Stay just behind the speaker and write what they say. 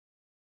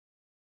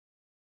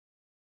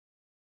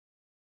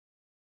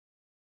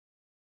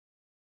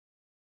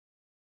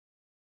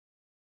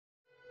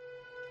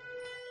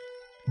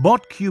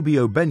Bott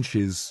Cubio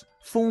benches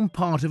form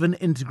part of an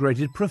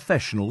integrated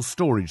professional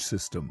storage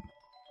system,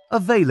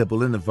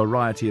 available in a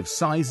variety of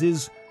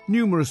sizes,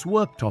 numerous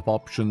worktop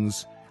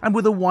options, and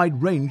with a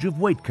wide range of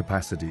weight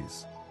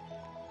capacities.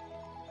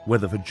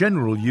 Whether for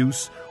general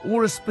use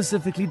or a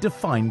specifically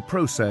defined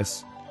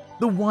process,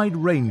 the wide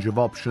range of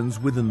options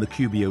within the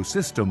Cubio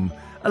system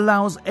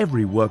allows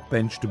every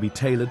workbench to be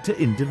tailored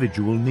to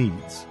individual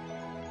needs.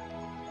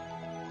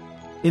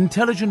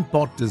 Intelligent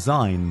Bott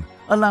design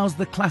allows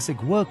the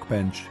classic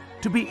workbench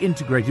to be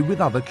integrated with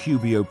other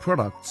Cubio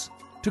products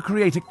to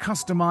create a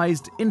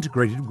customized,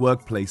 integrated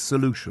workplace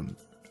solution.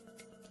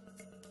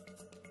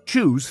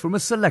 Choose from a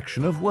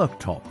selection of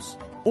worktops,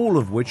 all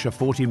of which are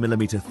 40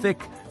 mm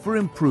thick for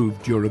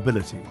improved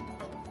durability.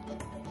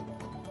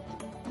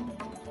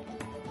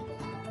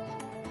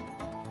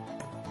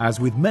 As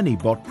with many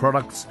Bott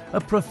products,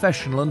 a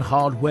professional and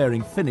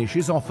hard-wearing finish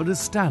is offered as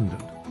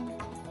standard.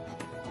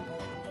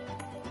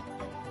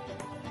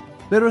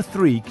 There are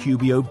 3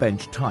 Cubio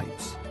bench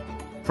types: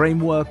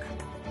 framework,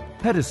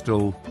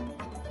 pedestal,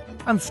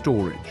 and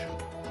storage.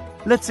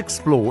 Let's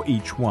explore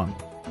each one.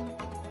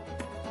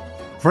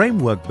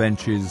 Framework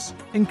benches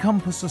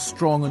encompass a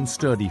strong and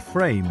sturdy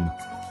frame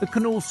that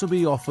can also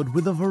be offered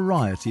with a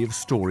variety of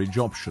storage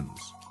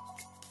options.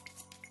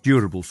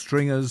 Durable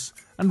stringers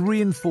and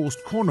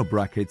reinforced corner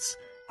brackets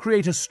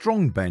create a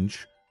strong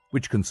bench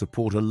which can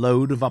support a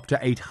load of up to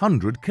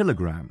 800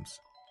 kilograms.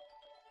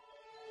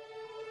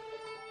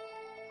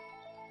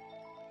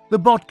 The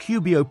Bott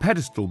Cubio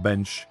pedestal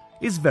bench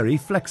is very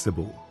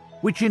flexible,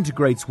 which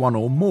integrates one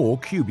or more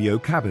Cubio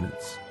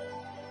cabinets.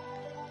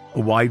 A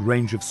wide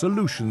range of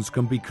solutions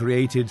can be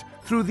created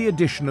through the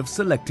addition of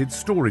selected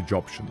storage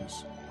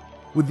options,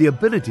 with the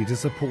ability to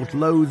support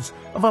loads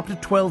of up to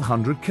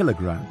 1,200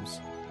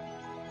 kilograms.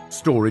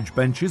 Storage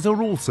benches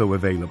are also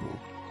available.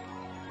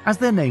 As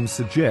their name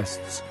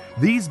suggests,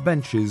 these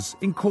benches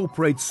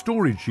incorporate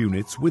storage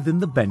units within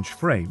the bench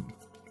frame.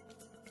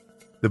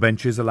 The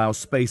benches allow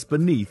space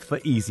beneath for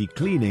easy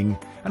cleaning,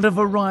 and a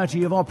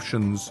variety of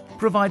options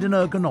provide an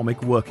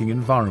ergonomic working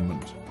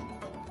environment.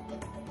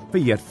 For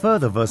yet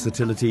further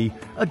versatility,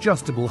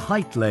 adjustable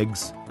height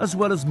legs as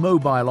well as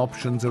mobile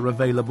options are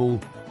available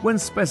when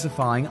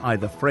specifying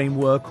either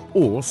framework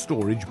or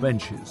storage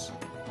benches.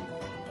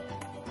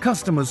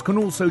 Customers can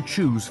also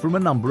choose from a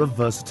number of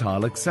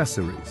versatile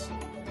accessories: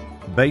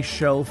 base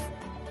shelf,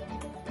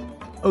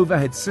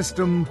 overhead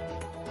system,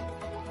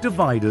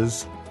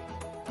 dividers,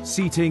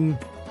 seating,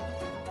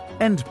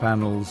 end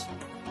panels,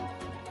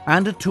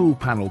 and a tool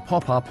panel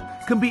pop-up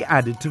can be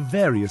added to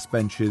various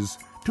benches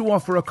to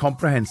offer a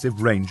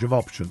comprehensive range of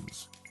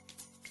options.